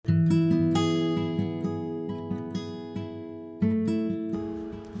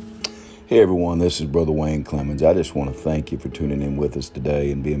Hey everyone, this is Brother Wayne Clemens. I just want to thank you for tuning in with us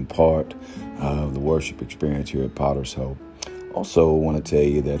today and being part of the worship experience here at Potter's Hope. Also, I want to tell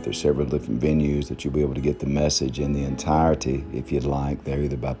you that there's several different venues that you'll be able to get the message in the entirety if you'd like. They're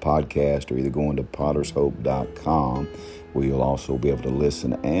either by podcast or either going to pottershope.com, where you'll also be able to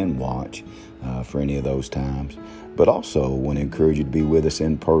listen and watch for any of those times. But also, I want to encourage you to be with us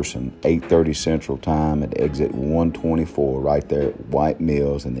in person, 8:30 Central Time at exit 124, right there at White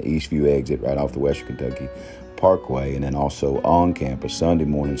Mills and the Eastview exit right off the Western Kentucky Parkway. And then also on campus, Sunday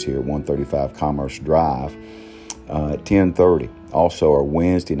mornings here at 135 Commerce Drive at 10:30. Also, our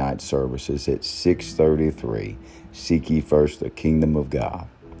Wednesday night services at 6:33. Seek ye first the kingdom of God.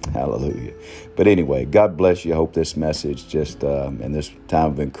 Hallelujah. But anyway, God bless you. I hope this message just in this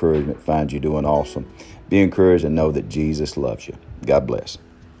time of encouragement finds you doing awesome. Be encouraged and know that Jesus loves you. God bless.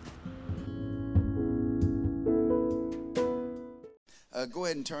 Go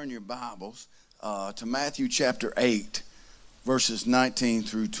ahead and turn your Bibles to Matthew chapter 8, verses 19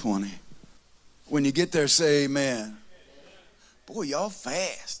 through 20. When you get there, say amen. Boy, y'all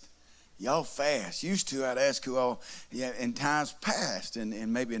fast. Y'all fast. Used to, I'd ask who all, in times past,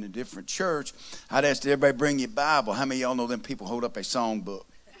 and maybe in a different church, I'd ask everybody bring your Bible. How many of y'all know them people hold up a songbook?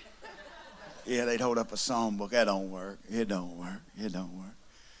 Yeah, they'd hold up a songbook. That don't work. It don't work. It don't work.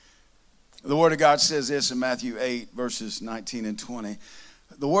 The Word of God says this in Matthew 8, verses 19 and 20.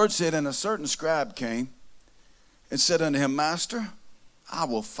 The Word said, and a certain scribe came and said unto him, Master, I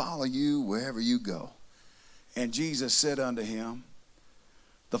will follow you wherever you go. And Jesus said unto him,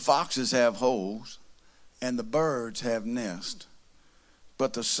 the foxes have holes, and the birds have nests,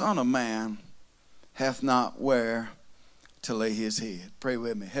 but the Son of Man hath not where to lay his head. Pray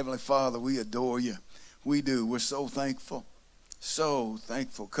with me. Heavenly Father, we adore you. We do. We're so thankful. So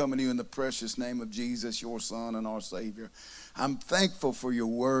thankful coming to you in the precious name of Jesus, your Son and our Savior. I'm thankful for your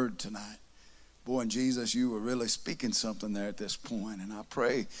word tonight. Boy, and Jesus, you were really speaking something there at this point, and I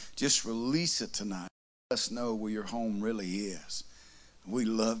pray just release it tonight. Let us know where your home really is. We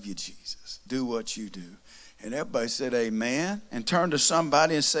love you, Jesus. Do what you do. And everybody said amen, and turn to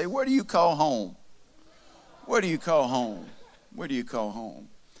somebody and say, where do you call home? Where do you call home? Where do you call home?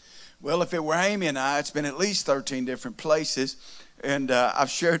 Well, if it were Amy and I, it's been at least 13 different places. And I've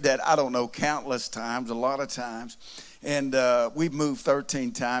shared that, I don't know, countless times, a lot of times. And we've moved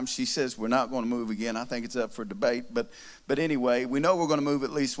 13 times. She says we're not going to move again. I think it's up for debate. But anyway, we know we're going to move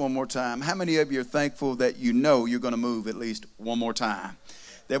at least one more time. How many of you are thankful that you know you're going to move at least one more time?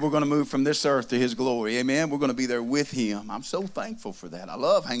 That we're going to move from this earth to his glory. Amen. We're going to be there with him. I'm so thankful for that. I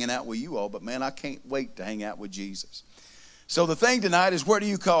love hanging out with you all, but man, I can't wait to hang out with Jesus. So the thing tonight is, where do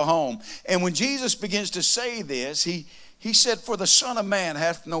you call home? And when Jesus begins to say this, he said, for the Son of Man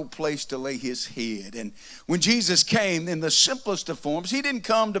hath no place to lay his head. And when Jesus came in the simplest of forms, he didn't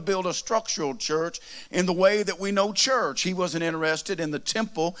come to build a structural church in the way that we know church. He wasn't interested in the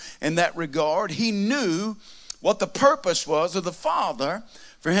temple in that regard. He knew what the purpose was of the Father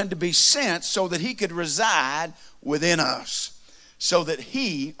for him to be sent so that he could reside within us, so that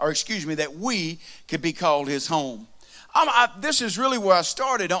that we could be called his home. This is really where I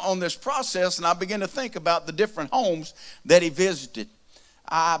started on this process, and I began to think about the different homes that he visited.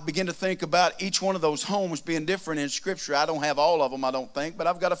 I began to think about each one of those homes being different in Scripture. I don't have all of them, I don't think, but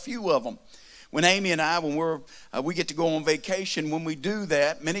I've got a few of them. When Amy and I, when we get to go on vacation, when we do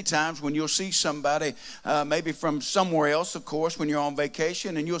that, many times when you'll see somebody, maybe from somewhere else, of course, when you're on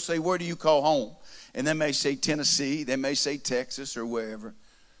vacation, and you'll say, where do you call home? And they may say Tennessee, they may say Texas or wherever.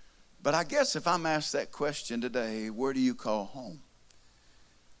 But I guess if I'm asked that question today, where do you call home?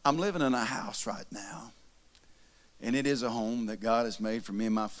 I'm living in a house right now, and it is a home that God has made for me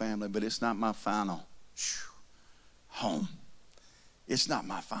and my family, but it's not my final home. It's not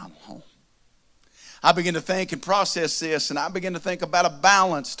my final home. I begin to think and process this, and I begin to think about a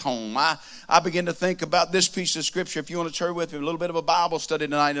balanced home. I begin to think about this piece of Scripture. If you want to turn with me, a little bit of a Bible study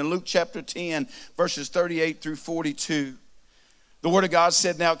tonight in Luke chapter 10, verses 38 through 42. The Word of God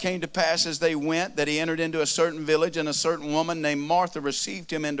said, now it came to pass as they went that he entered into a certain village, and a certain woman named Martha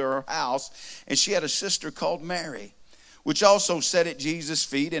received him into her house, and she had a sister called Mary, which also sat at Jesus'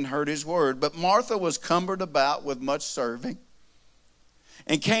 feet and heard his word. But Martha was cumbered about with much serving,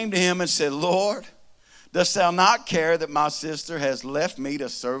 and came to him and said, Lord, dost thou not care that my sister has left me to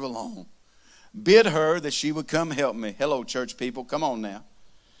serve alone? Bid her that she would come help me. Hello, church people, come on now.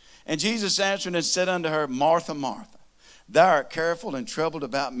 And Jesus answered and said unto her, Martha, Martha, thou art careful and troubled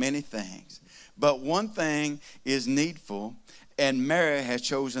about many things, but one thing is needful, And Mary has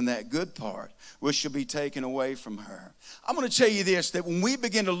chosen that good part, which shall be taken away from her. I'm going to tell you this, that when we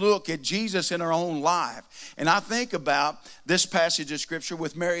begin to look at Jesus in our own life, and I think about this passage of Scripture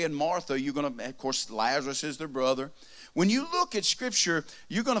with Mary and Martha, you're going to, of course, Lazarus is their brother. When you look at Scripture,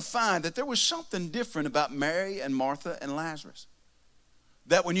 you're going to find that there was something different about Mary and Martha and Lazarus.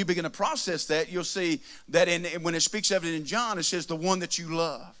 That when you begin to process that, you'll see that when it speaks of it in John, it says the one that you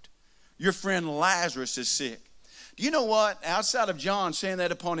loved. Your friend Lazarus is sick. Do you know what? Outside of John saying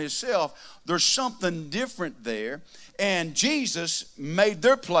that upon himself, there's something different there. And Jesus made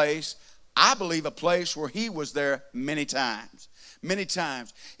their place, I believe, a place where he was there many times. Many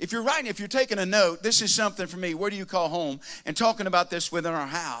times. If you're writing, if you're taking a note, this is something for me. Where do you call home? And talking about this within our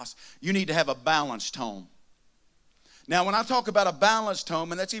house, you need to have a balanced home. Now, when I talk about a balanced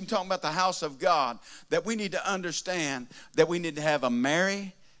home, and that's even talking about the house of God, that we need to understand that we need to have a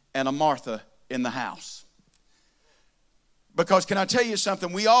Mary and a Martha in the house. Because can I tell you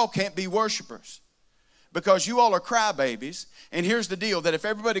something? We all can't be worshipers. Because you all are crybabies. And here's the deal, that if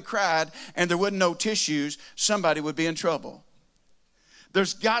everybody cried and there wasn't no tissues, somebody would be in trouble.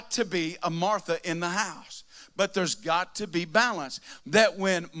 There's got to be a Martha in the house. But there's got to be balance. That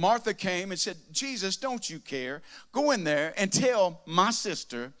when Martha came and said, Jesus, don't you care? Go in there and tell my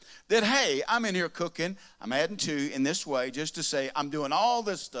sister that, hey, I'm in here cooking. I'm adding to in this way just to say I'm doing all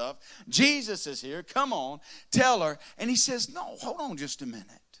this stuff. Jesus is here. Come on, tell her. And he says, no, hold on just a minute.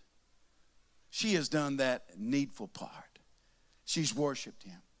 She has done that needful part. She's worshiped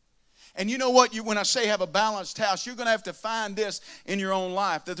him. And you know what? When I say have a balanced house, you're going to have to find this in your own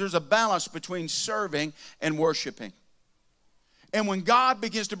life, that there's a balance between serving and worshiping. And when God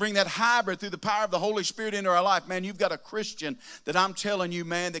begins to bring that hybrid through the power of the Holy Spirit into our life, man, you've got a Christian that I'm telling you,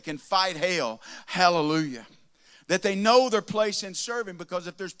 man, that can fight hell. Hallelujah. That they know their place in serving, because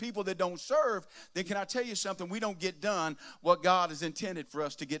if there's people that don't serve, then can I tell you something? We don't get done what God has intended for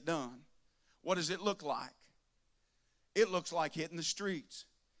us to get done. What does it look like? It looks like hitting the streets.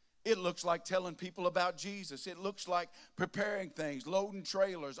 It looks like telling people about Jesus. It looks like preparing things, loading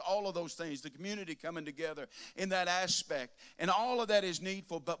trailers, all of those things, the community coming together in that aspect. And all of that is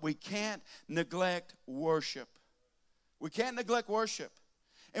needful, but we can't neglect worship. We can't neglect worship.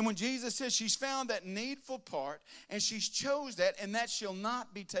 And when Jesus says she's found that needful part and she's chose that, and that shall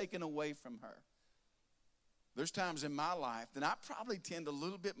not be taken away from her. There's times in my life that I probably tend a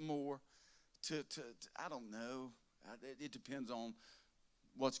little bit more to I don't know. It depends on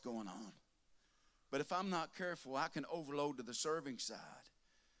what's going on. But if I'm not careful, I can overload to the serving side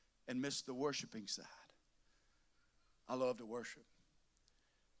and miss the worshiping side. I love to worship.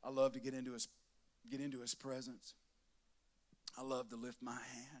 I love to get into his presence. I love to lift my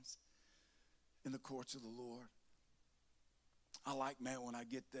hands in the courts of the Lord. I like, man, when I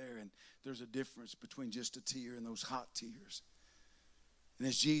get there and there's a difference between just a tear and those hot tears. And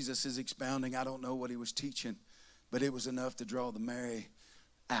as Jesus is expounding, I don't know what he was teaching, but it was enough to draw the Mary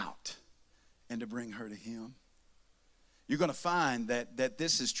out and to bring her to him. You're going to find that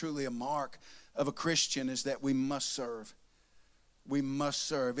this is truly a mark of a Christian, is that we must serve. We must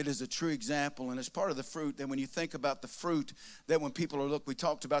serve. It is a true example, and it's part of the fruit. That when you think about the fruit, that when people are, look, we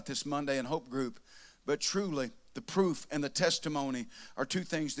talked about this Monday in Hope Group, but truly the proof and the testimony are two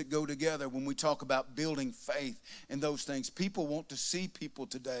things that go together when we talk about building faith in those things. People want to see people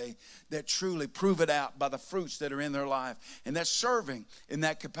today that truly prove it out by the fruits that are in their life. And that's serving in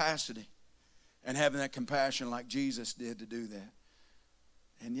that capacity and having that compassion like Jesus did to do that.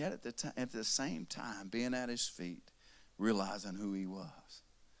 And yet at the same time, being at his feet, realizing who he was.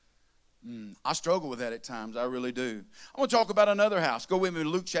 I struggle with that at times. I really do. I want to talk about another house. Go with me to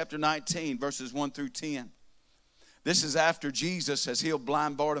Luke chapter 19, verses 1 through 10. This is after Jesus has healed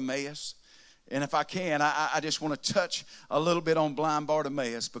blind Bartimaeus. And if I can, I just want to touch a little bit on blind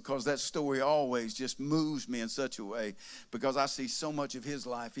Bartimaeus, because that story always just moves me in such a way, because I see so much of his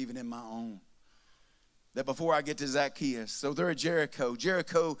life even in my own. That before I get to Zacchaeus, so they're at Jericho.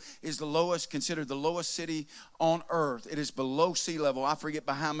 Jericho is considered the lowest city on earth. It is below sea level. I forget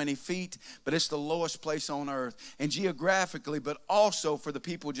by how many feet, but it's the lowest place on earth. And geographically, but also for the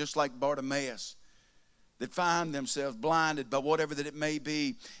people just like Bartimaeus, that find themselves blinded by whatever that it may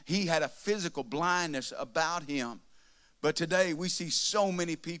be. He had a physical blindness about him. But today we see so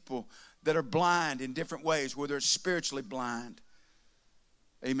many people that are blind in different ways, where they're spiritually blind.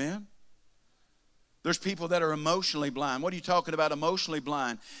 Amen? There's people that are emotionally blind. What are you talking about emotionally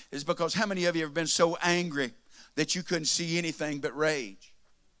blind? Is because how many of you have been so angry that you couldn't see anything but rage?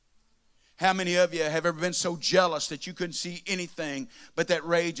 How many of you have ever been so jealous that you couldn't see anything but that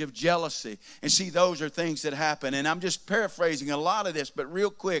rage of jealousy? And see, those are things that happen. And I'm just paraphrasing a lot of this, but real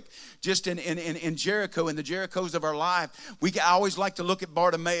quick, just in Jericho, in the Jerichos of our life, I always like to look at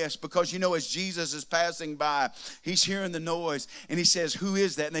Bartimaeus because, you know, as Jesus is passing by, he's hearing the noise, and he says, "Who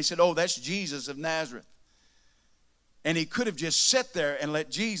is that?" And they said, "Oh, that's Jesus of Nazareth." And he could have just sat there and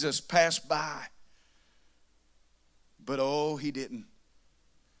let Jesus pass by. But oh, he didn't.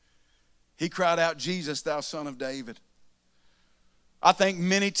 He cried out, "Jesus, thou son of David." I think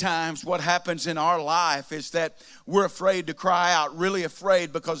many times what happens in our life is that we're afraid to cry out, really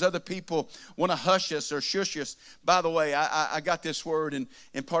afraid, because other people want to hush us or shush us. By the way, I got this word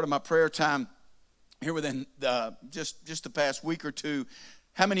in part of my prayer time here within just the past week or two.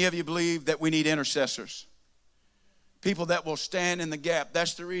 How many of you believe that we need intercessors? People that will stand in the gap.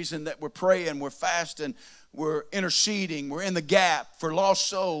 That's the reason that we're praying, we're fasting, we're interceding, we're in the gap for lost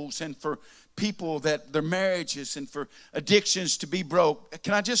souls and for people that their marriages and for addictions to be broke.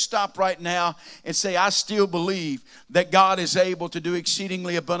 Can I just stop right now and say I still believe that God is able to do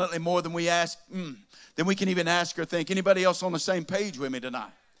exceedingly abundantly more than we ask, than we can even ask or think. Anybody else on the same page with me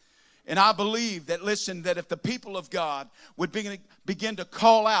tonight? And I believe that, listen, that if the people of God would begin to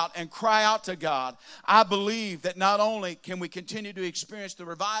call out and cry out to God, I believe that not only can we continue to experience the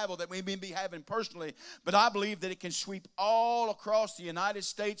revival that we may be having personally, but I believe that it can sweep all across the United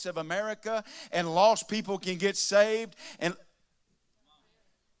States of America and lost people can get saved. And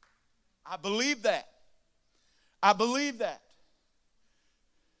I believe that. I believe that.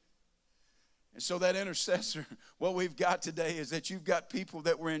 And so that intercessor, what we've got today is that you've got people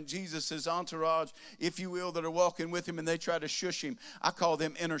that were in Jesus' entourage, if you will, that are walking with him and they try to shush him. I call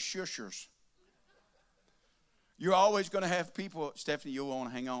them inner shushers. You're always going to have people, Stephanie, you'll want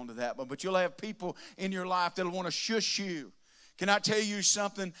to hang on to that one, but you'll have people in your life that'll want to shush you. Can I tell you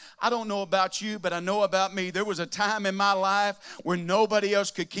something? I don't know about you, but I know about me. There was a time in my life where nobody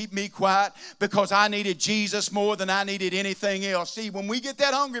else could keep me quiet because I needed Jesus more than I needed anything else. See, when we get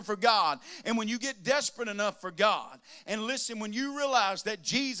that hungry for God and when you get desperate enough for God, and listen, when you realize that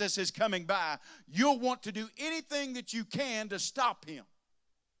Jesus is coming by, you'll want to do anything that you can to stop him.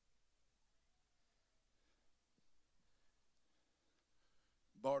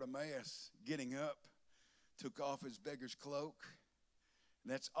 Bartimaeus, getting up, took off his beggar's cloak.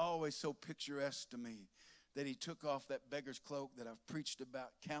 And that's always so picturesque to me, that he took off that beggar's cloak that I've preached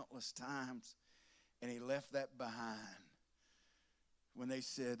about countless times, and he left that behind when they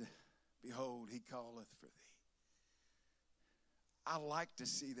said, "Behold, he calleth for thee." I like to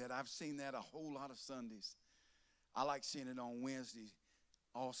see that. I've seen that a whole lot of Sundays. I like seeing it on Wednesday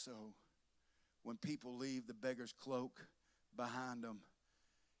also, when people leave the beggar's cloak behind them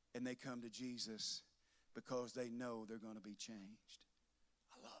and they come to Jesus because they know they're going to be changed.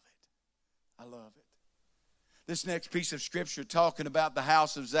 I love it. I love it. This next piece of scripture talking about the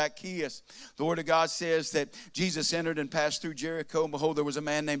house of Zacchaeus. The word of God says that Jesus entered and passed through Jericho, and behold, there was a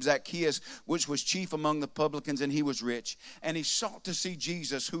man named Zacchaeus, which was chief among the publicans, and he was rich. And he sought to see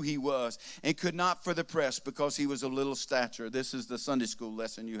Jesus, who he was, and could not for the press, because he was of little stature. This is the Sunday school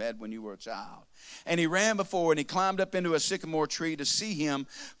lesson you had when you were a child. And he ran before, and he climbed up into a sycamore tree to see him,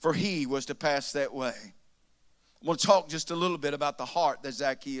 for he was to pass that way. I'm going to talk just a little bit about the heart that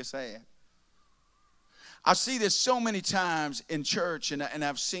Zacchaeus had. I see this so many times in church, and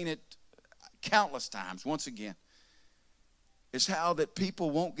I've seen it countless times. Once again, it's how that people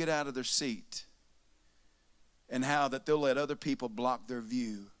won't get out of their seat, and how that they'll let other people block their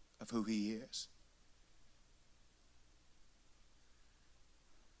view of who he is.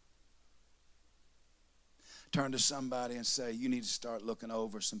 Turn to somebody and say, you need to start looking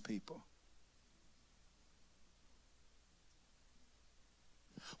over some people.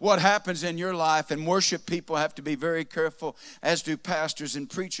 What happens in your life, and worship people have to be very careful, as do pastors and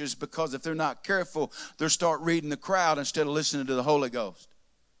preachers, because if they're not careful, they'll start reading the crowd instead of listening to the Holy Ghost.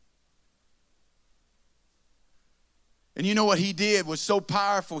 And you know what he did was so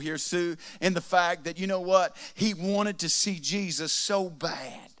powerful here, Sue, in the fact that, you know what? He wanted to see Jesus so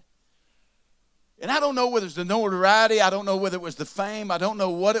bad. And I don't know whether it's the notoriety, I don't know whether it was the fame, I don't know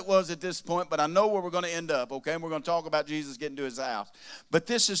what it was at this point, but I know where we're going to end up, okay? And we're going to talk about Jesus getting to his house. But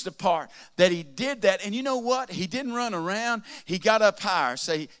this is the part that he did that, and you know what? He didn't run around, he got up higher.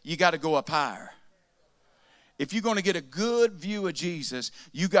 Say, you got to go up higher. If you're going to get a good view of Jesus,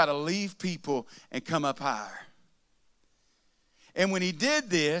 you got to leave people and come up higher. And when he did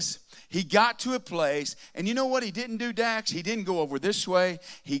this, he got to a place, and you know what he didn't do, Dax? He didn't go over this way.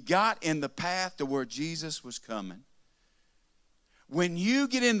 He got in the path to where Jesus was coming. When you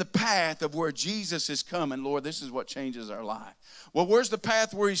get in the path of where Jesus is coming, Lord, this is what changes our life. Well, where's the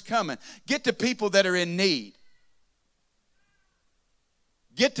path where he's coming? Get to people that are in need.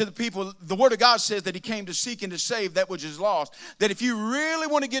 Get to the people. The Word of God says that he came to seek and to save that which is lost. That if you really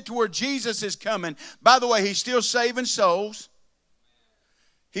want to get to where Jesus is coming, by the way, he's still saving souls.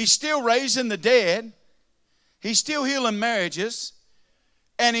 He's still raising the dead. He's still healing marriages.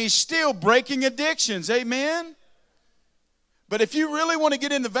 And he's still breaking addictions. Amen? But if you really want to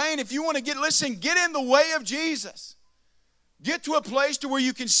get in the vein, if you want to get in the way of Jesus. Get to a place to where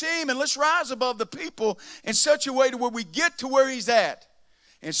you can see him, and let's rise above the people in such a way to where we get to where he's at.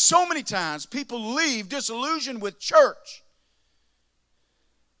 And so many times people leave disillusioned with church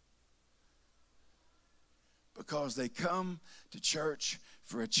because they come to church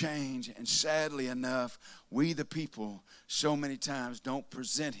for a change, and sadly enough, we the people so many times don't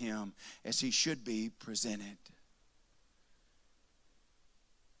present him as he should be presented.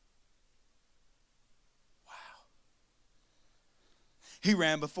 He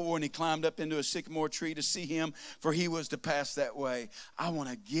ran before and he climbed up into a sycamore tree to see him, for he was to pass that way. I want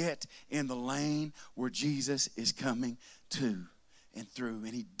to get in the lane where Jesus is coming to and through.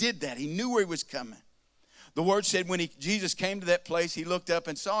 And he did that. He knew where he was coming. The word said when Jesus came to that place, he looked up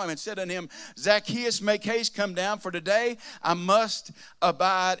and saw him and said unto him, Zacchaeus, make haste, come down, for today I must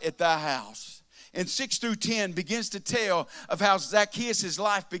abide at thy house. And 6 through 10 begins to tell of how Zacchaeus'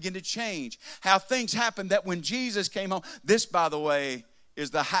 life began to change. How things happened that when Jesus came home. This, by the way, is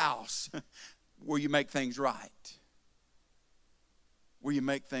the house where you make things right. Where you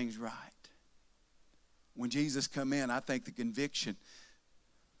make things right. When Jesus come in, I think the conviction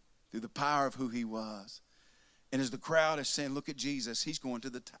through the power of who he was. And as the crowd is saying, look at Jesus, he's going to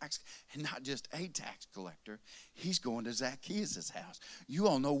the tax, and not just a tax collector, he's going to Zacchaeus' house. You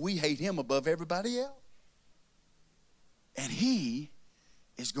all know we hate him above everybody else. And he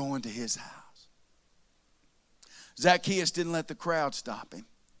is going to his house. Zacchaeus didn't let the crowd stop him.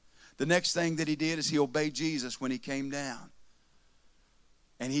 The next thing that he did is he obeyed Jesus when he came down.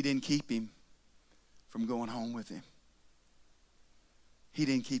 And he didn't keep him from going home with him. He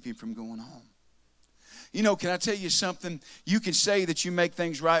didn't keep him from going home. You know, can I tell you something? You can say that you make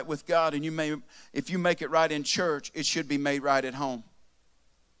things right with God, and if you make it right in church, it should be made right at home.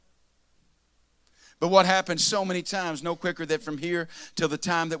 But what happens so many times, no quicker than from here till the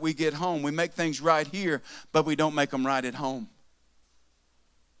time that we get home. We make things right here, but we don't make them right at home.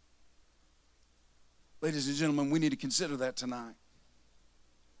 Ladies and gentlemen, we need to consider that tonight.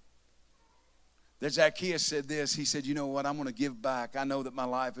 That Zacchaeus said this. He said, you know what, I'm going to give back. I know that my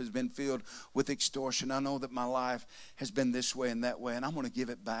life has been filled with extortion. I know that my life has been this way and that way, and I'm going to give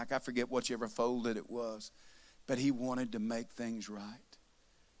it back. I forget whichever fold that it was. But he wanted to make things right.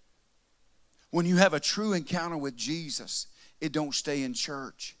 When you have a true encounter with Jesus, it don't stay in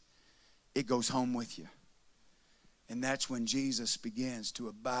church. It goes home with you. And that's when Jesus begins to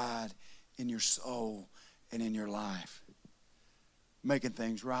abide in your soul and in your life. Making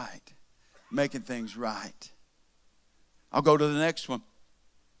things right. Making things right. I'll go to the next one.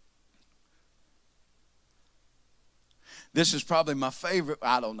 This is probably my favorite.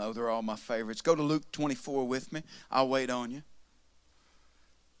 I don't know. They're all my favorites. Go to Luke 24 with me. I'll wait on you.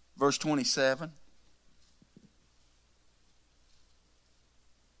 Verse 27.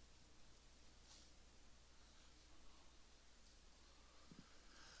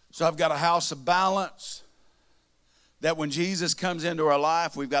 So I've got a house of balance. That when Jesus comes into our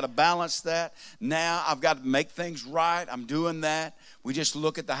life, we've got to balance that. Now I've got to make things right. I'm doing that. We just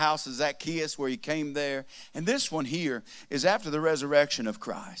look at the house of Zacchaeus where he came there. And this one here is after the resurrection of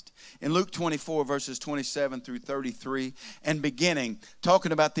Christ. In Luke 24, verses 27 through 33, and beginning,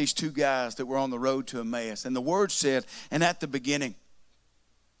 talking about these two guys that were on the road to Emmaus. And the word said, and at the beginning,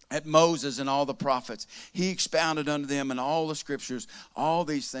 at Moses and all the prophets, he expounded unto them in all the scriptures all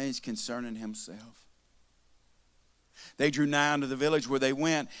these things concerning himself. They drew nigh unto the village where they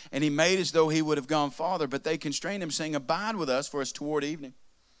went, and he made as though he would have gone farther, but they constrained him, saying, Abide with us, for it's toward evening,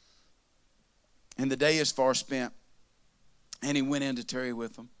 and the day is far spent. And he went in to tarry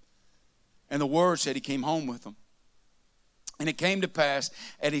with them. And the word said he came home with them. And it came to pass,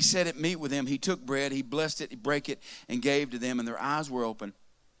 and he sat at meat with them. He took bread, he blessed it, he brake it, and gave to them, and their eyes were open,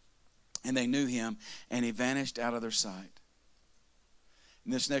 and they knew him, and he vanished out of their sight.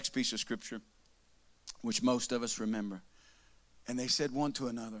 And this next piece of scripture, which most of us remember. And they said one to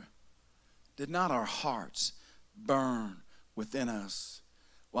another, did not our hearts burn within us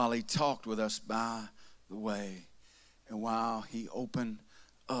while he talked with us by the way, and while he opened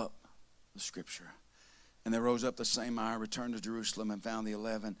up the scripture? And they rose up the same hour, returned to Jerusalem, and found the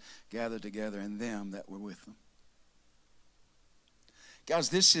 11 gathered together, and them that were with them. Guys,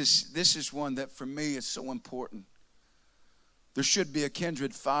 this is one that for me is so important. There should be a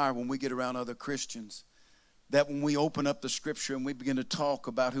kindred fire when we get around other Christians. That when we open up the scripture and we begin to talk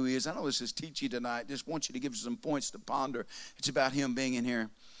about who he is. I know this is teachy tonight. Just want you to give some points to ponder. It's about him being in here.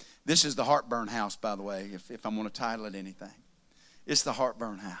 This is the heartburn house, by the way, if I'm going to title it anything. It's the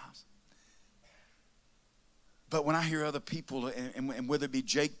heartburn house. But when I hear other people, and whether it be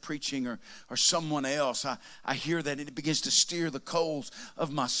Jake preaching or someone else, I hear that it begins to steer the coals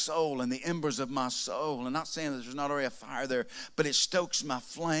of my soul and the embers of my soul. And not saying that there's not already a fire there, but it stokes my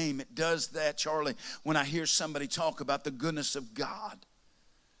flame. It does that, Charlie, when I hear somebody talk about the goodness of God.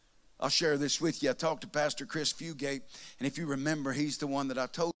 I'll share this with you. I talked to Pastor Chris Fugate, and if you remember, he's the one that I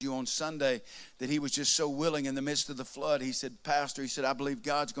told you on Sunday that he was just so willing in the midst of the flood. He said, Pastor, he said, I believe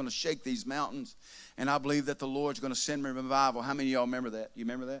God's going to shake these mountains, and I believe that the Lord's going to send me revival. How many of y'all remember that? You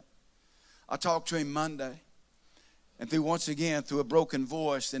remember that? I talked to him Monday, and through a broken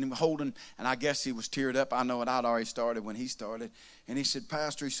voice, and him holding, and I guess he was teared up. I know it. I'd already started when he started. And he said,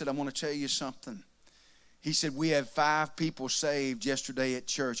 Pastor, he said, I want to tell you something. He said, we had 5 people saved yesterday at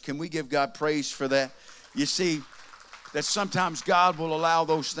church. Can we give God praise for that? You see, that sometimes God will allow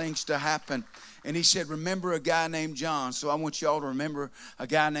those things to happen. And he said, remember a guy named John. So I want you all to remember a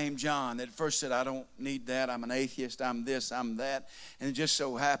guy named John that at first said, I don't need that. I'm an atheist. I'm this, I'm that. And it just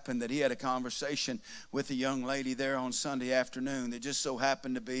so happened that he had a conversation with a young lady there on Sunday afternoon that just so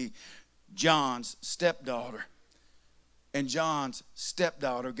happened to be John's stepdaughter. And John's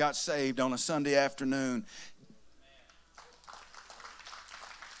stepdaughter got saved on a Sunday afternoon.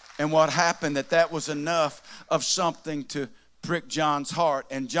 And what happened, that was enough of something to prick John's heart.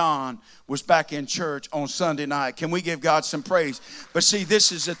 And John was back in church on Sunday night. Can we give God some praise? But see,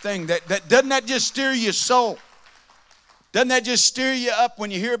 this is the thing. That doesn't that just steer your soul? Doesn't that just steer you up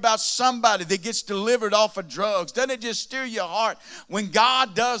when you hear about somebody that gets delivered off of drugs? Doesn't it just steer your heart when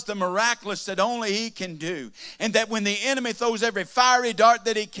God does the miraculous that only he can do? And that when the enemy throws every fiery dart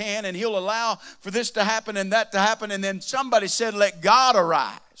that he can, and he'll allow for this to happen and that to happen, and then somebody said, let God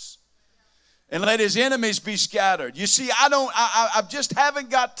arise and let his enemies be scattered. You see, I just haven't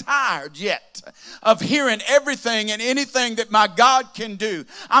got tired yet of hearing everything and anything that my God can do.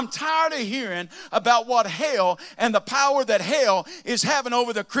 I'm tired of hearing about what hell and the power that hell is having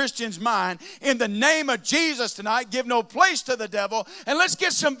over the Christian's mind. In the name of Jesus tonight, give no place to the devil, and let's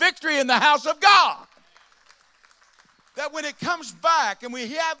get some victory in the house of God. That when it comes back and we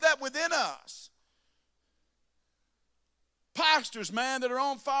have that within us, pastors, man, that are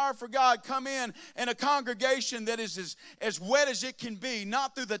on fire for God come in a congregation that is as wet as it can be,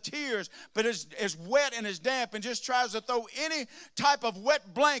 not through the tears, but as wet and as damp, and just tries to throw any type of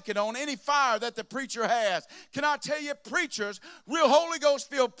wet blanket on any fire that the preacher has. Can I tell you, preachers, real Holy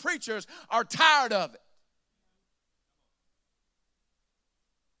Ghost-filled preachers, are tired of it.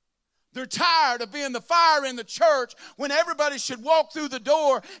 They're tired of being the fire in the church when everybody should walk through the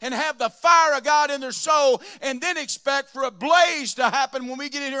door and have the fire of God in their soul, and then expect for a blaze to happen when we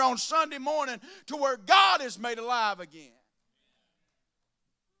get in here on Sunday morning to where God is made alive again.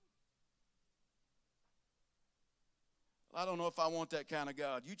 I don't know if I want that kind of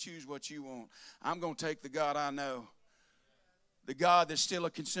God. You choose what you want. I'm going to take the God I know, the God that's still a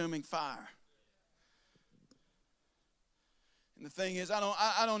consuming fire. And the thing is,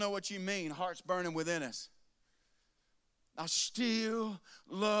 I don't know what you mean, hearts burning within us. I still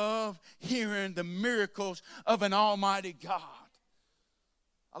love hearing the miracles of an almighty God.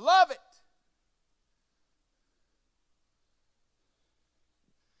 I love it.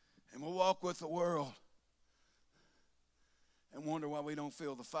 And we'll walk with the world and wonder why we don't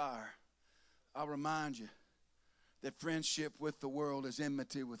feel the fire. I'll remind you that friendship with the world is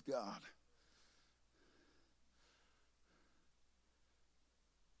enmity with God.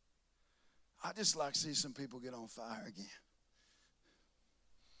 I just like to see some people get on fire again.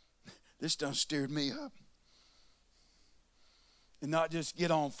 This done steered me up. And not just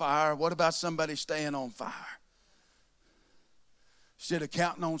get on fire. What about somebody staying on fire? Instead of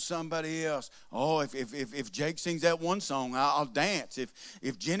counting on somebody else. Oh, if Jake sings that one song, I'll dance.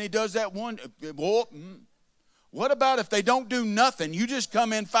 If Jenny does that one, what about if they don't do nothing? You just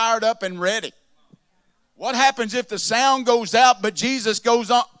come in fired up and ready. What happens if the sound goes out but Jesus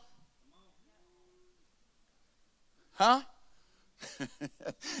goes on? Huh?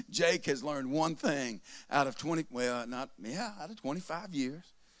 Jake has learned one thing out of 25 years.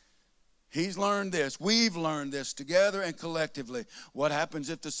 He's learned this. We've learned this together and collectively. What happens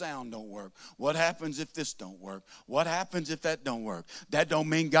if the sound don't work? What happens if this don't work? What happens if that don't work? That don't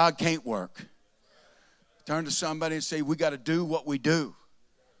mean God can't work. Turn to somebody and say, we got to do what we do.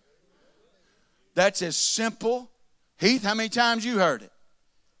 That's as simple Heath, how many times you heard it?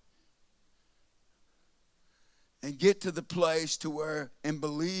 And get to the place to where, and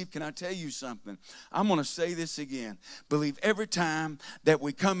believe, can I tell you something? I'm going to say this again. Believe every time that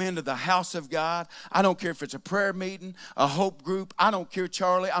we come into the house of God, I don't care if it's a prayer meeting, a hope group, I don't care,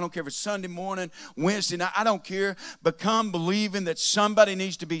 Charlie, I don't care if it's Sunday morning, Wednesday night, I don't care, but come believing that somebody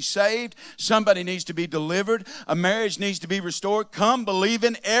needs to be saved, somebody needs to be delivered, a marriage needs to be restored. Come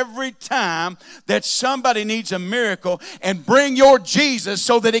believing every time that somebody needs a miracle, and bring your Jesus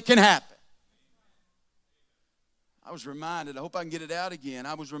so that it can happen. I was reminded, I hope I can get it out again.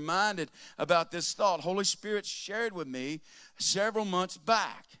 I was reminded about this thought. Holy Spirit shared with me several months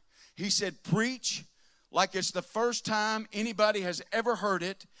back. He said, preach like it's the first time anybody has ever heard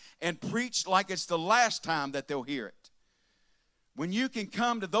it, and preach like it's the last time that they'll hear it. When you can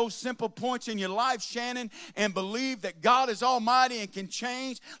come to those simple points in your life, Shannon, and believe that God is almighty and can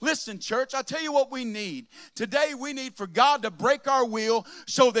change. Listen, church, I'll tell you what we need. Today we need for God to break our will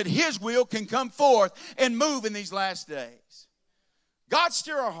so that His will can come forth and move in these last days. God,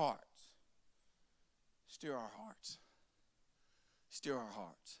 stir our hearts. Stir our hearts. Stir our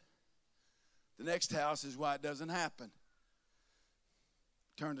hearts. The next house is why it doesn't happen.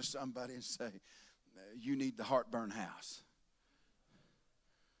 Turn to somebody and say, you need the heartburn house.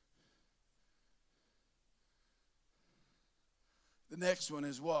 The next one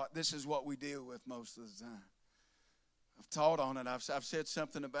is what? This is what we deal with most of the time. I've taught on it. I've said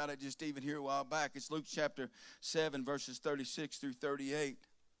something about it just even here a while back. It's Luke chapter 7, verses 36 through 38.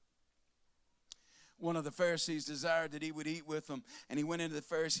 One of the Pharisees desired that he would eat with them, and he went into the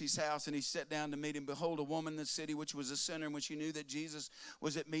Pharisee's house, and he sat down to meet him. Behold, a woman in the city, which was a sinner, and when she knew that Jesus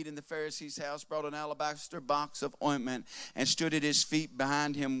was at meat in the Pharisee's house, brought an alabaster box of ointment, and stood at his feet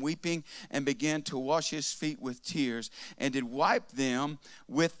behind him, weeping, and began to wash his feet with tears, and did wipe them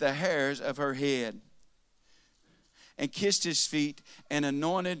with the hairs of her head, and kissed his feet, and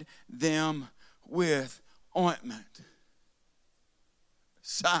anointed them with ointment.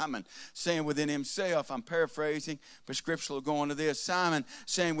 Simon saying within himself, I'm paraphrasing, but Scripture will go on to this. Simon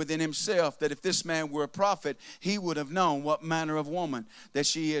saying within himself that if this man were a prophet, he would have known what manner of woman that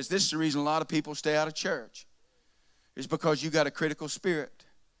she is. This is the reason a lot of people stay out of church. It's because you got a critical spirit.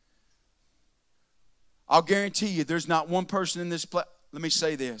 I'll guarantee you there's not one person in this place. Let me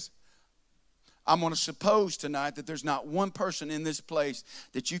say this. I'm going to suppose tonight that there's not one person in this place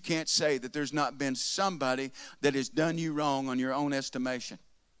that you can't say that there's not been somebody that has done you wrong on your own estimation.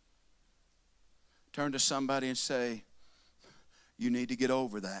 Turn to somebody and say, you need to get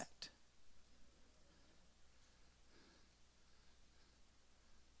over that.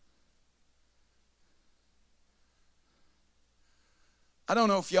 I don't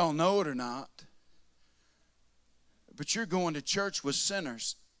know if y'all know it or not, but you're going to church with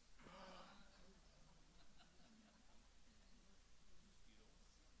sinners.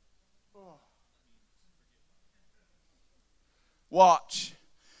 Watch.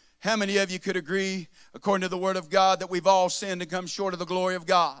 How many of you could agree, according to the Word of God, that we've all sinned and come short of the glory of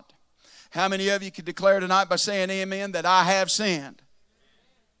God? How many of you could declare tonight by saying amen that I have sinned?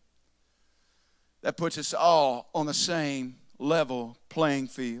 That puts us all on the same level playing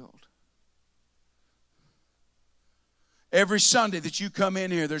field. Every Sunday that you come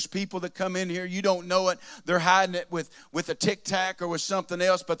in here, there's people that come in here, you don't know it. They're hiding it with a Tic Tac or with something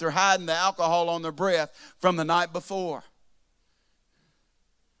else, but they're hiding the alcohol on their breath from the night before.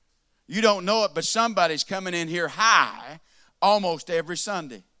 You don't know it, but somebody's coming in here high almost every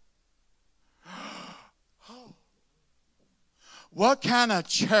Sunday. What kind of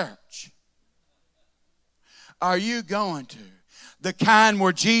church are you going to? The kind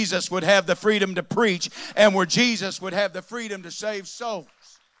where Jesus would have the freedom to preach and where Jesus would have the freedom to save souls.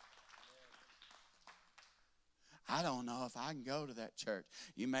 I don't know if I can go to that church.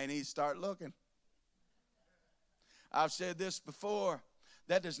 You may need to start looking. I've said this before.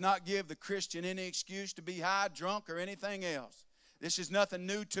 That does not give the Christian any excuse to be high, drunk, or anything else. This is nothing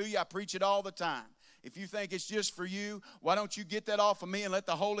new to you. I preach it all the time. If you think it's just for you, why don't you get that off of me and let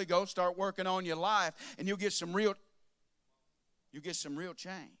the Holy Ghost start working on your life, and you'll get some real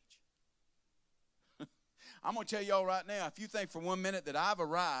change. I'm going to tell y'all right now, if you think for 1 minute that I've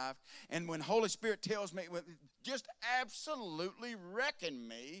arrived, and when Holy Spirit tells me, just absolutely wrecking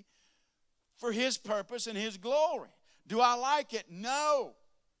me for His purpose and His glory. Do I like it? No.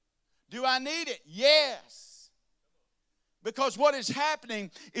 Do I need it? Yes. Because what is happening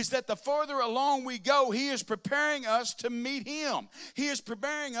is that the further along we go, He is preparing us to meet Him. He is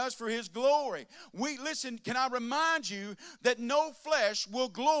preparing us for His glory. Listen, can I remind you that no flesh will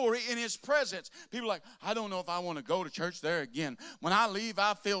glory in His presence? People are like, I don't know if I want to go to church there again. When I leave,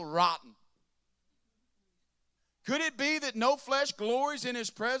 I feel rotten. Could it be that no flesh glories in his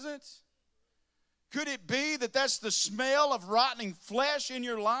presence? Could it be that that's the smell of rotting flesh in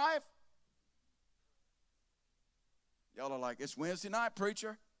your life? Y'all are like, it's Wednesday night,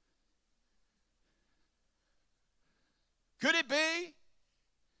 preacher. Could it be?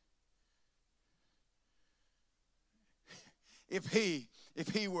 If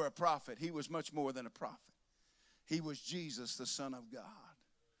he were a prophet, he was much more than a prophet. He was Jesus, the Son of God.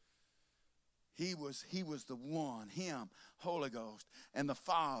 He was the one, him, Holy Ghost, and the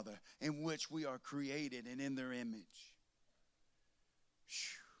Father, in which we are created and in their image.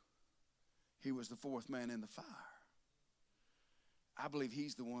 He was the fourth man in the fire. I believe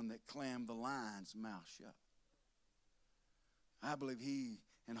he's the one that clammed the lion's mouth shut. I believe he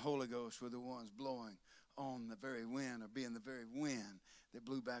and Holy Ghost were the ones blowing on the very wind, or being the very wind that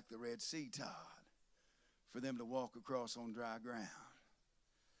blew back the Red Sea, Todd, for them to walk across on dry ground.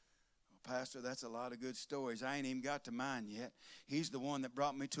 Well, Pastor, that's a lot of good stories. I ain't even got to mine yet. He's the one that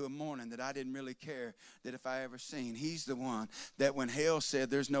brought me to a morning that I didn't really care that if I ever seen. He's the one that when hell said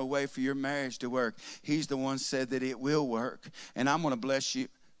there's no way for your marriage to work, he's the one said that it will work. And I'm going to bless you.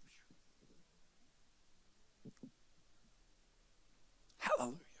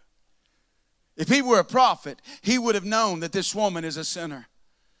 Hallelujah. If he were a prophet, he would have known that this woman is a sinner.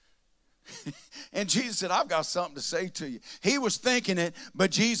 And Jesus said, I've got something to say to you. He was thinking it, but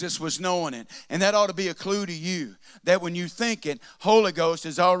Jesus was knowing it. And that ought to be a clue to you, that when you think it, Holy Ghost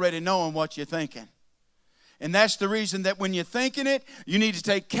is already knowing what you're thinking. And that's the reason that when you're thinking it, you need to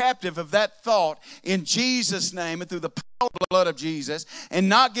take captive of that thought in Jesus' name and through the power of the blood of Jesus, and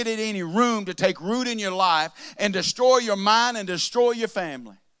not get it any room to take root in your life and destroy your mind and destroy your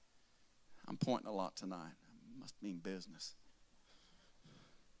family. I'm pointing a lot tonight. Must mean business.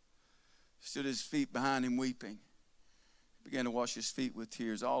 Stood his feet behind him weeping. Began to wash his feet with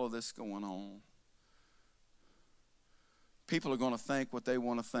tears. All of this going on. People are going to think what they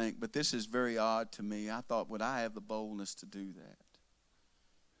want to think, but this is very odd to me. I thought, would I have the boldness to do that?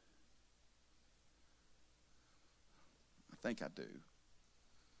 I think I do.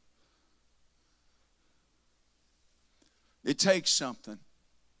 It takes something.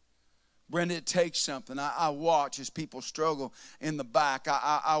 Brenda, it takes something. I watch as people struggle in the back.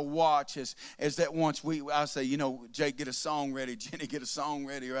 I watch as that once I say, you know, Jake, get a song ready. Jenny, get a song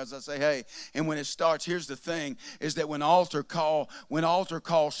ready. Or as I say, hey, and when it starts, here's the thing, is that when altar call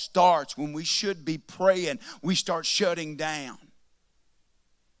starts, when we should be praying, we start shutting down.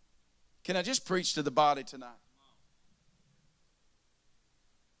 Can I just preach to the body tonight?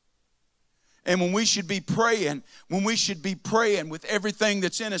 And when we should be praying with everything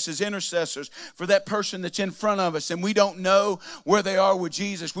that's in us as intercessors for that person that's in front of us and we don't know where they are with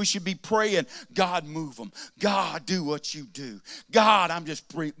Jesus, we should be praying, God, move them. God, do what you do. God, I'm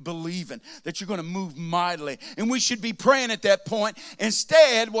just believing that you're going to move mightily. And we should be praying at that point.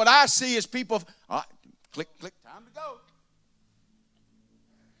 Instead, what I see is people, click, time to go.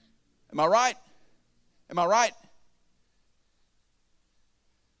 Am I right? Am I right?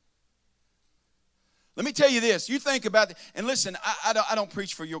 Let me tell you this. You think about it. And listen, I don't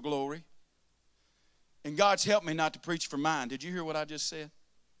preach for your glory. And God's helped me not to preach for mine. Did you hear what I just said?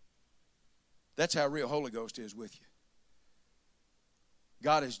 That's how real Holy Ghost is with you.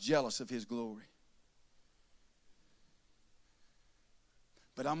 God is jealous of his glory.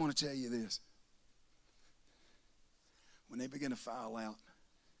 But I'm going to tell you this. When they begin to file out,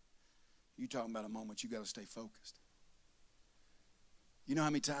 you're talking about a moment you got to stay focused. You know how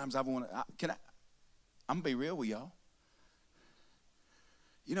many times I'm going to be real with y'all.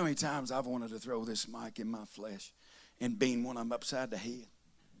 You know how many times I've wanted to throw this mic in my flesh and beam one of them upside the head?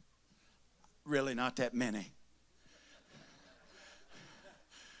 Really, not that many.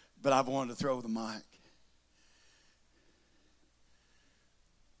 But I've wanted to throw the mic.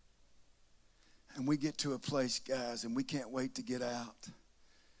 And we get to a place, guys, and we can't wait to get out.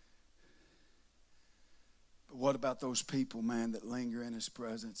 But what about those people, man, that linger in his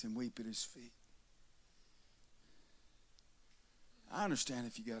presence and weep at his feet? I understand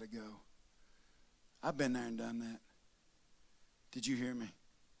if you got to go. I've been there and done that. Did you hear me?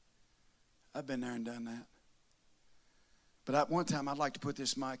 I've been there and done that. But one time I'd like to put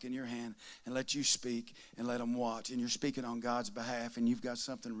this mic in your hand and let you speak and let them watch. And you're speaking on God's behalf and you've got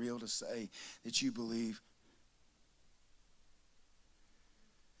something real to say that you believe.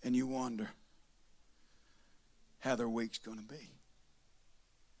 And you wonder how their week's going to be.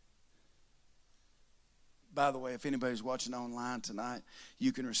 By the way, if anybody's watching online tonight,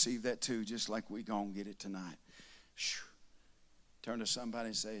 you can receive that too, just like we're going to get it tonight. Turn to somebody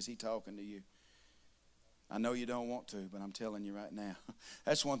and say, is he talking to you? I know you don't want to, but I'm telling you right now.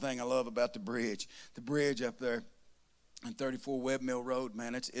 That's one thing I love about the bridge. The bridge up there on 34 Webb Mill Road,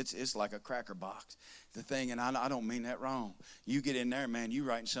 man, it's like a cracker box. The thing, and I don't mean that wrong. You get in there, man, you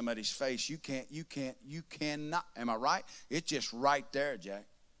right in somebody's face. You cannot. Am I right? It's just right there, Jack.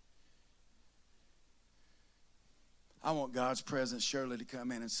 I want God's presence surely to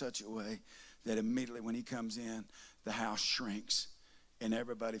come in such a way that immediately when he comes in, the house shrinks and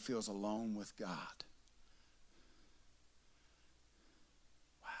everybody feels alone with God.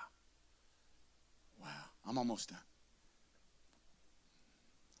 Wow. I'm almost done.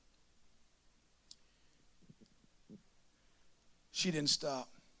 She didn't stop.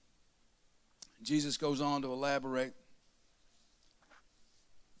 Jesus goes on to elaborate.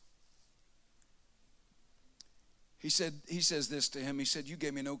 He says this to him. He said, you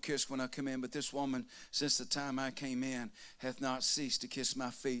gave me no kiss when I come in, but this woman, since the time I came in, hath not ceased to kiss my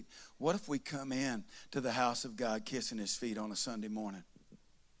feet. What if we come in to the house of God kissing his feet on a Sunday morning?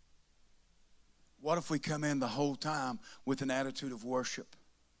 What if we come in the whole time with an attitude of worship?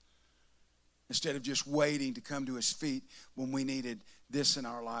 Instead of just waiting to come to his feet when we needed this in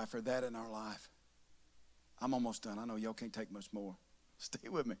our life or that in our life. I'm almost done. I know y'all can't take much more. Stay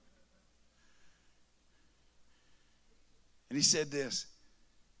with me. And he said this.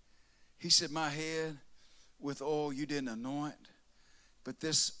 He said, my head with oil you didn't anoint, but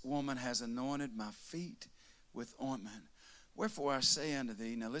this woman has anointed my feet with ointment. Wherefore I say unto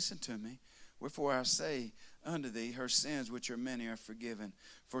thee, now listen to me. Wherefore I say unto thee, her sins which are many are forgiven.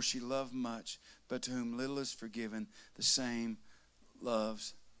 For she loved much, but to whom little is forgiven, the same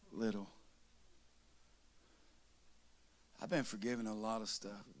loves little. I've been forgiven a lot of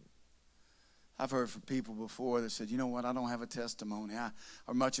stuff. I've heard from people before that said, you know what, I don't have a testimony,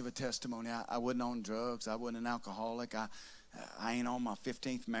 or much of a testimony. I wasn't on drugs. I wasn't an alcoholic. I ain't on my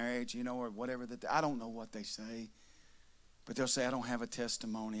 15th marriage, you know, or whatever. I don't know what they say. But they'll say, I don't have a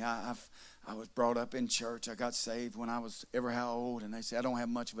testimony. I was brought up in church. I got saved when I was ever how old. And they say, I don't have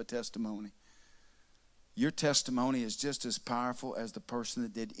much of a testimony. Your testimony is just as powerful as the person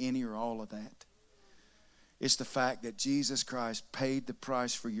that did any or all of that. It's the fact that Jesus Christ paid the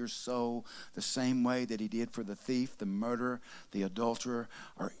price for your soul the same way that he did for the thief, the murderer, the adulterer,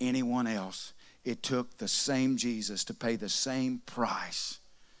 or anyone else. It took the same Jesus to pay the same price.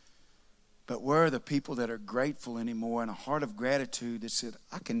 But where are the people that are grateful anymore and a heart of gratitude that said,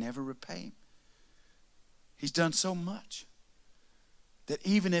 I can never repay him? He's done so much that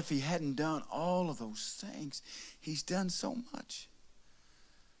even if he hadn't done all of those things, he's done so much.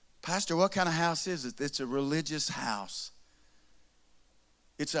 Pastor, what kind of house is it? It's a religious house.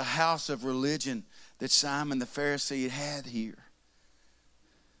 It's a house of religion that Simon the Pharisee had here.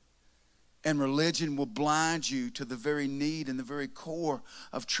 And religion will blind you to the very need and the very core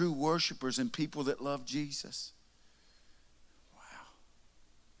of true worshipers and people that love Jesus. Wow.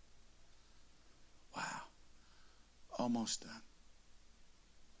 Wow. Almost done.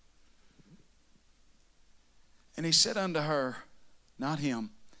 And he said unto her, not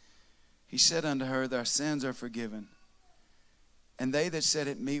him, he said unto her, thy sins are forgiven. And they that sat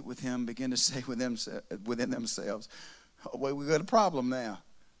at meat with him began to say within themselves, oh, wait, we got a problem now.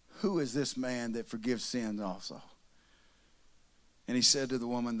 Who is this man that forgives sins also? And he said to the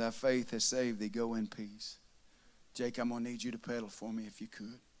woman, thy faith has saved thee. Go in peace. Jake, I'm going to need you to pedal for me if you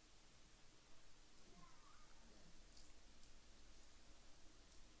could.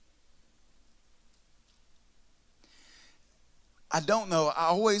 I don't know.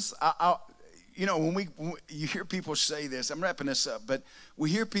 You know, when you hear people say this, I'm wrapping this up, but we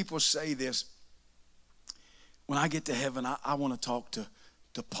hear people say this. When I get to heaven, I want to talk to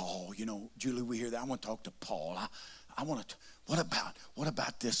Paul. You know, Julie, we hear that. I want to talk to Paul. I want to, what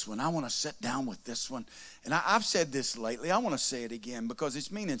about this one? I want to sit down with this one. And I've said this lately. I want to say it again because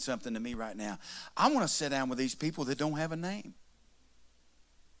it's meaning something to me right now. I want to sit down with these people that don't have a name.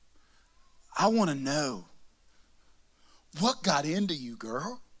 I want to know what got into you,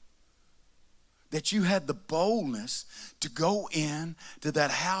 girl, that you had the boldness to go in to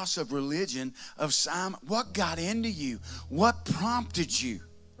that house of religion of Simon. What got into you? What prompted you?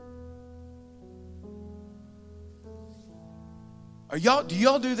 Do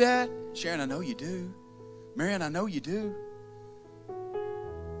y'all do that? Sharon, I know you do. Marion, I know you do.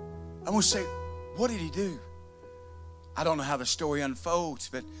 I want to say, what did he do? I don't know how the story unfolds,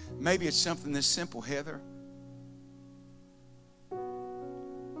 but maybe it's something this simple, Heather.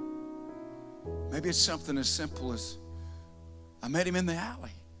 Maybe it's something as simple as I met him in the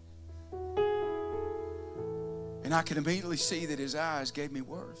alley. And I could immediately see that his eyes gave me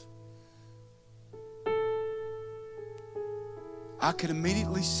worth. I could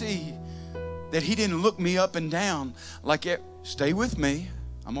immediately see that he didn't look me up and down like, stay with me,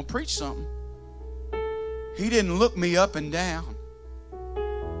 I'm going to preach something. He didn't look me up and down.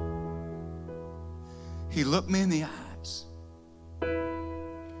 He looked me in the eyes.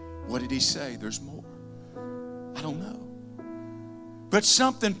 What did he say? There's more. I don't know. But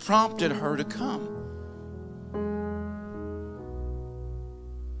something prompted her to come.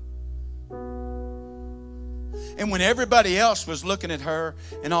 And when everybody else was looking at her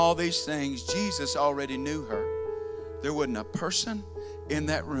and all these things, Jesus already knew her. There wasn't a person in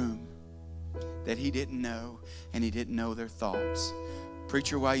that room that he didn't know, and he didn't know their thoughts.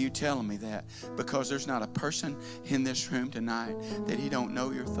 Preacher, why are you telling me that? Because there's not a person in this room tonight that he don't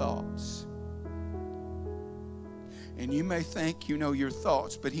know your thoughts. And you may think you know your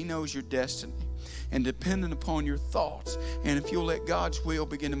thoughts, but he knows your destiny. And depending upon your thoughts, and if you'll let God's will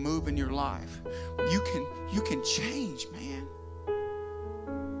begin to move in your life, you can change, man.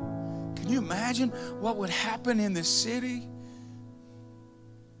 Can you imagine what would happen in this city?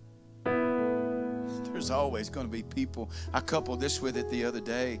 There's always going to be people. I coupled this with it the other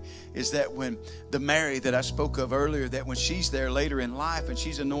day, is that when the Mary that I spoke of earlier, that when she's there later in life and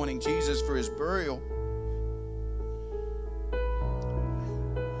she's anointing Jesus for his burial,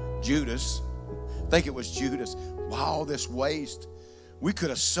 Judas, I think it was Judas, wow, this waste. We could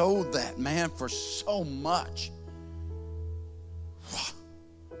have sold that, man, for so much.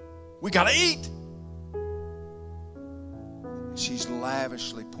 We got to eat. She's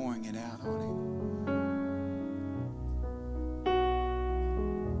lavishly pouring it out on him.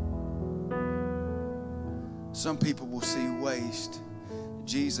 Some people will see waste.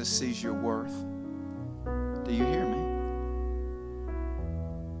 Jesus sees your worth. Do you hear me?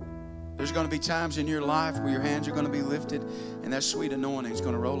 There's going to be times in your life where your hands are going to be lifted and that sweet anointing is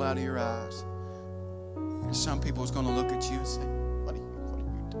going to roll out of your eyes. And some people is going to look at you and say, what are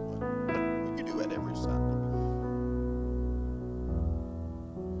you doing? You do that every Sunday.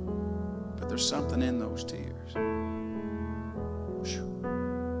 But there's something in those tears. Whew.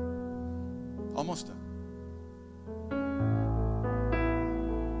 Almost done.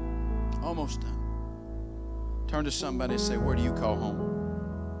 Almost done. Turn to somebody and say, where do you call home?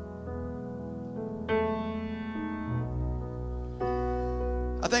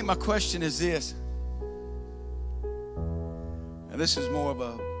 I think my question is this. And this is more of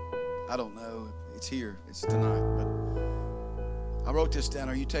a, I don't know, it's here, it's tonight, but I wrote this down.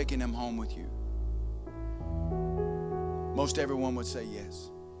 Are you taking them home with you? Most everyone would say yes.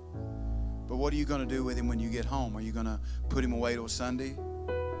 But what are you going to do with him when you get home? Are you going to put him away till Sunday?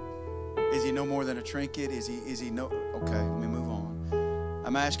 Is he no more than a trinket? Is he no? Okay, let me move on.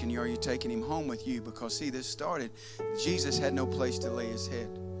 I'm asking you, are you taking him home with you? Because see, this started, Jesus had no place to lay his head.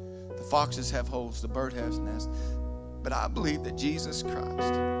 The foxes have holes, the bird has nests. But I believe that Jesus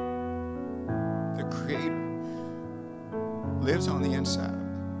Christ, the Creator, lives on the inside of me.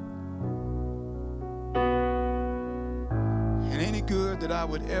 And any good that I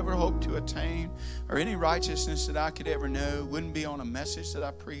would ever hope to attain, or any righteousness that I could ever know, wouldn't be on a message that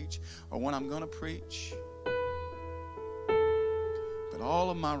I preach or what I'm going to preach. But all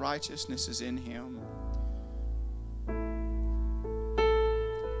of my righteousness is in him.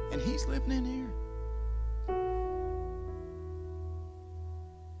 And he's living in here.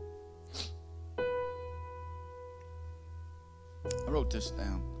 I wrote this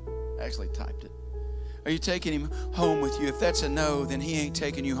down. I actually typed it. Are you taking him home with you? If that's a no, then he ain't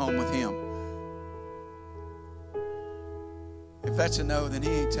taking you home with him. If that's a no, then he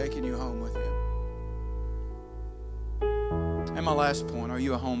ain't taking you home with him. And my last point, are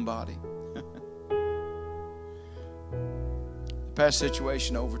you a homebody? The past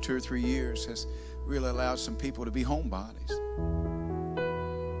situation over 2 or 3 years has really allowed some people to be homebodies.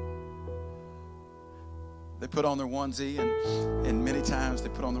 They put on their onesie, and many times they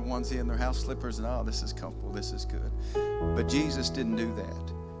put on their onesie and their house slippers, and oh, this is comfortable, this is good. But Jesus didn't do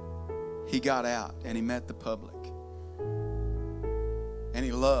that. He got out and he met the public. And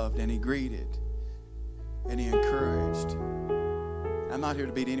he loved and he greeted and he encouraged. I'm not here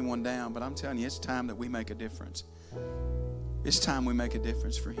to beat anyone down, but I'm telling you, it's time that we make a difference. It's time we make a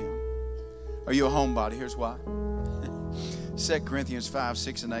difference for him. Are you a homebody? Here's why. 2 Corinthians 5,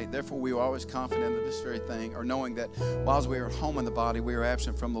 6, and 8. Therefore, we are always confident of this very thing, or knowing that whilst we are at home in the body, we are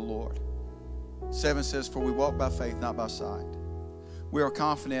absent from the Lord. 7 says, for we walk by faith, not by sight. We are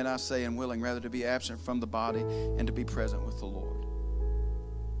confident, I say, and willing rather to be absent from the body and to be present with the Lord.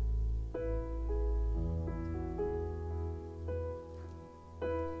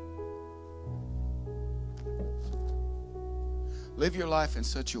 Live your life in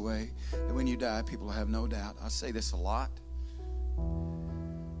such a way that when you die, people will have no doubt. I say this a lot.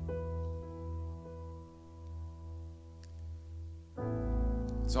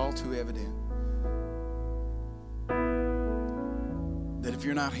 It's all too evident that if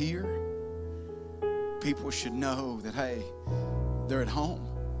you're not here, people should know that, hey, they're at home.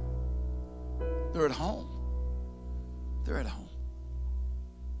 They're at home. They're at home.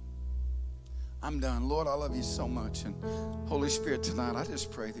 I'm done. Lord, I love you so much. And Holy Spirit, tonight, I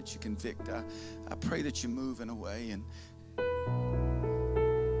just pray that you convict. I pray that you move in a way. And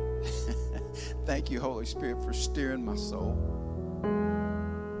thank you, Holy Spirit, for steering my soul.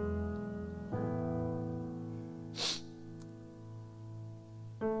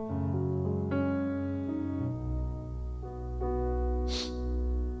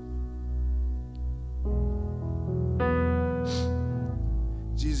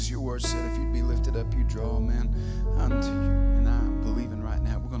 Jesus, your word said if you'd be lifted up, you draw men unto you. And I'm believing right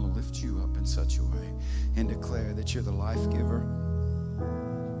now we're going to lift you up in such a way and declare that you're the life giver,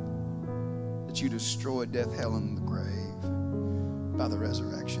 that you destroyed death, hell, and the grave by the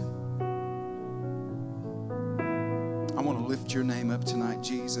resurrection. I want to lift your name up tonight,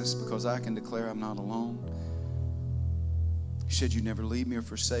 Jesus, because I can declare I'm not alone. You said you never leave me or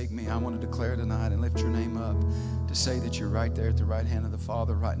forsake me. I want to declare tonight and lift your name up to say that you're right there at the right hand of the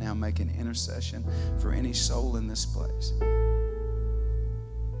Father right now making intercession for any soul in this place.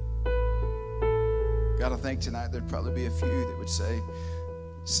 God, I think tonight there'd probably be a few that would say,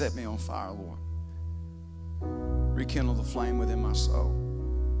 set me on fire, Lord. Rekindle the flame within my soul.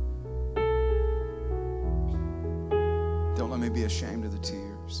 Don't let me be ashamed of the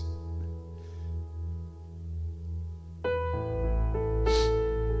tears.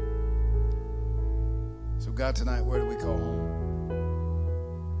 So God, tonight, where do we call home?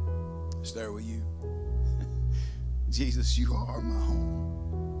 It's there with you. Jesus, you are my home.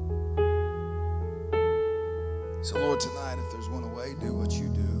 So Lord, tonight, if there's one way, do what you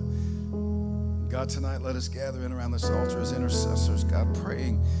do. God, tonight, let us gather in around this altar as intercessors, God,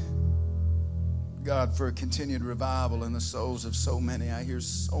 praying, God, for a continued revival in the souls of so many. I hear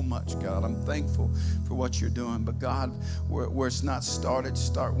so much, God. I'm thankful for what you're doing. But God, where it's not started,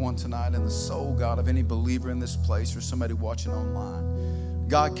 start one tonight in the soul, God, of any believer in this place or somebody watching online.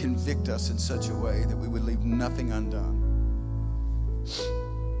 God, convict us in such a way that we would leave nothing undone.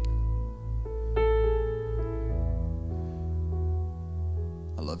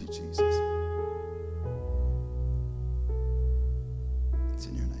 I love you, Jesus. It's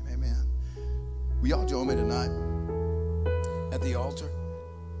in your name. Amen. Will y'all join me tonight at the altar?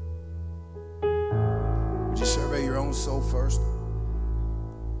 Would you survey your own soul first?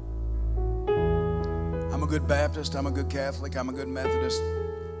 I'm a good Baptist. I'm a good Catholic. I'm a good Methodist.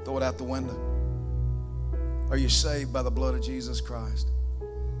 Throw it out the window. Are you saved by the blood of Jesus Christ?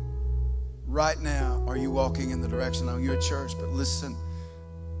 Right now, are you walking in the direction of your church? But listen,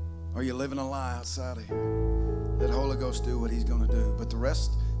 are you living a lie outside of here? Let the Holy Ghost do what he's going to do. But the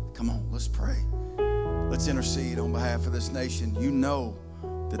rest, come on, let's pray. Let's intercede on behalf of this nation. You know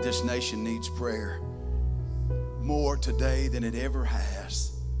that this nation needs prayer more today than it ever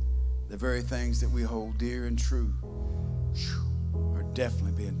has. The very things that we hold dear and true are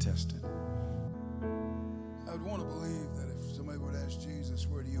definitely being tested. I would want to believe that if somebody would ask Jesus,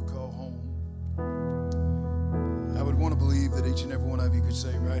 where do you call home? I would want to believe that each and every one of you could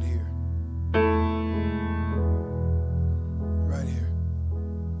say, right here. Right here.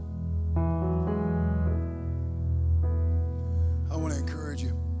 I want to encourage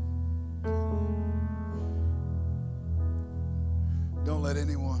you. Don't let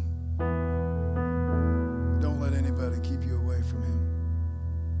anyone, don't let anybody keep you away from him.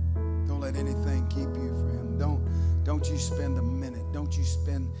 Don't let anything keep you from him. Don't you spend a minute. Don't you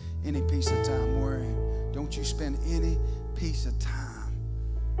spend any piece of time worrying. Don't you spend any piece of time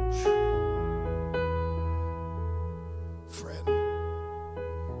fretting.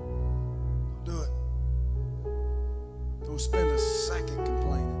 Don't do it. Don't spend a second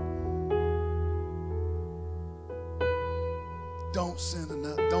complaining. Don't spend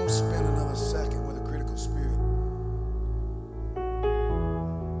another second with a critical spirit.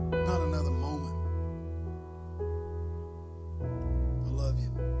 Not another moment. I love you.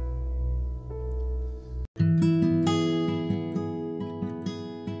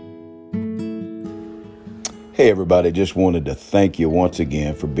 Hey everybody, just wanted to thank you once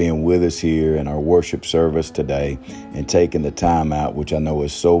again for being with us here in our worship service today and taking the time out, which I know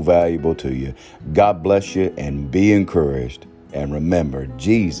is so valuable to you. God bless you and be encouraged. And remember,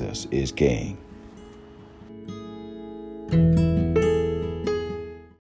 Jesus is King.